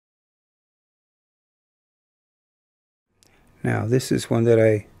Now this is one that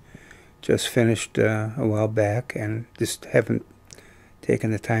I just finished a while back and just haven't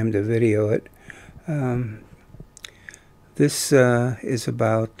taken the time to video it. This is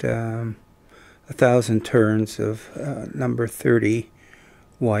about 1,000 turns of number 30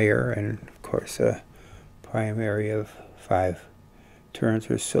 wire, and of course a primary of 5 turns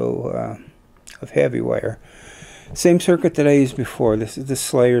or so of heavy wire. Same circuit that I used before. This is the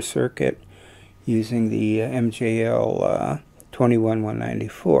Slayer circuit using the MJL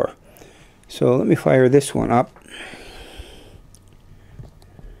 21194. So let me fire this one up.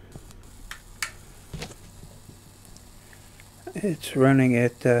 It's running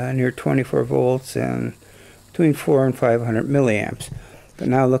at near 24 volts and between 400 and 500 milliamps. But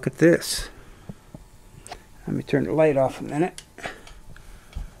now look at this. Let me turn the light off a minute.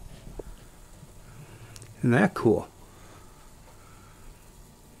 Isn't that cool?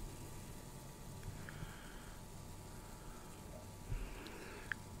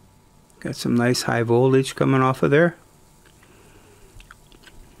 Got some nice high voltage coming off of there.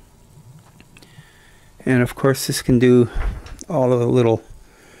 And of course this can do all of the little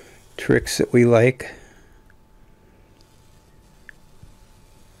tricks that we like.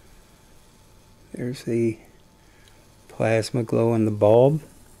 There's the plasma glow in the bulb.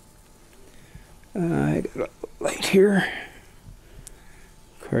 I got a light here.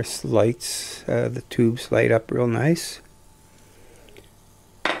 Of course the lights, the tubes light up real nice.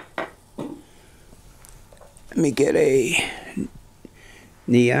 Let me get a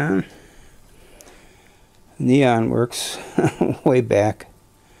neon. Neon works way back.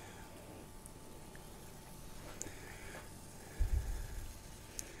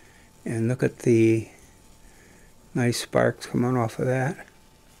 And look at the nice sparks coming off of that,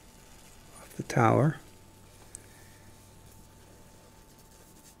 off the tower.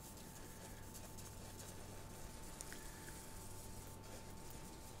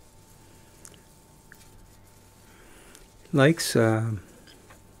 Likes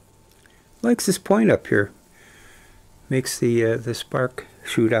this point up here. Makes the spark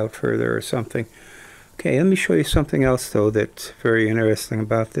shoot out further or something. Okay, let me show you something else though that's very interesting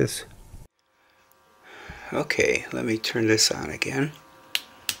about this. Okay, let me turn this on again.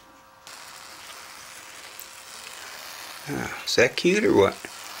 Is that cute or what?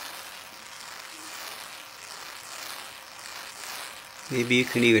 Maybe you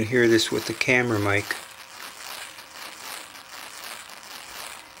can even hear this with the camera mic.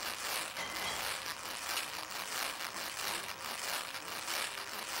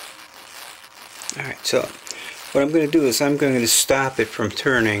 Alright, so what I'm going to do is I'm going to stop it from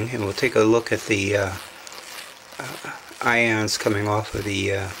turning, and we'll take a look at the ions coming off of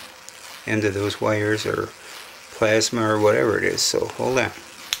the end of those wires, or plasma, or whatever it is. So hold on.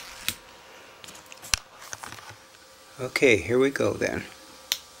 Okay, here we go then.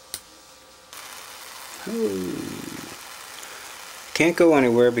 Oh. Can't go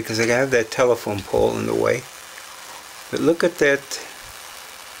anywhere because I have that telephone pole in the way. But look at that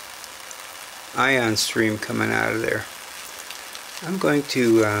ion stream coming out of there. I'm going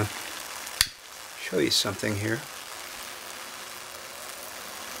to show you something here.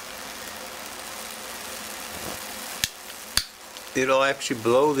 It'll actually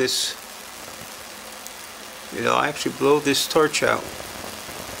blow this torch out.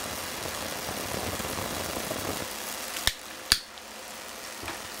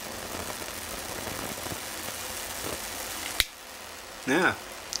 Now,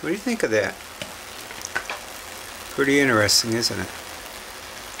 what do you think of that? Pretty interesting, isn't it?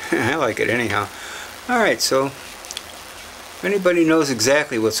 I like it anyhow. Alright, so if anybody knows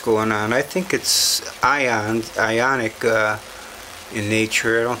exactly what's going on, I think it's ionic in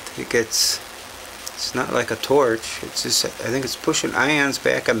nature. I don't think it's not like a torch. It's just, I think it's pushing ions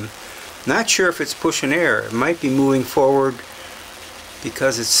back. I'm not sure if it's pushing air. It might be moving forward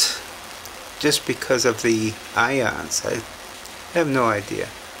because it's just because of the ions. I have no idea.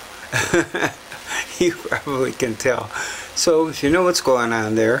 You probably can tell. So if you know what's going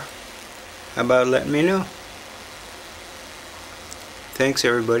on there, how about letting me know? Thanks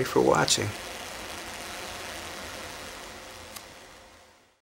everybody for watching.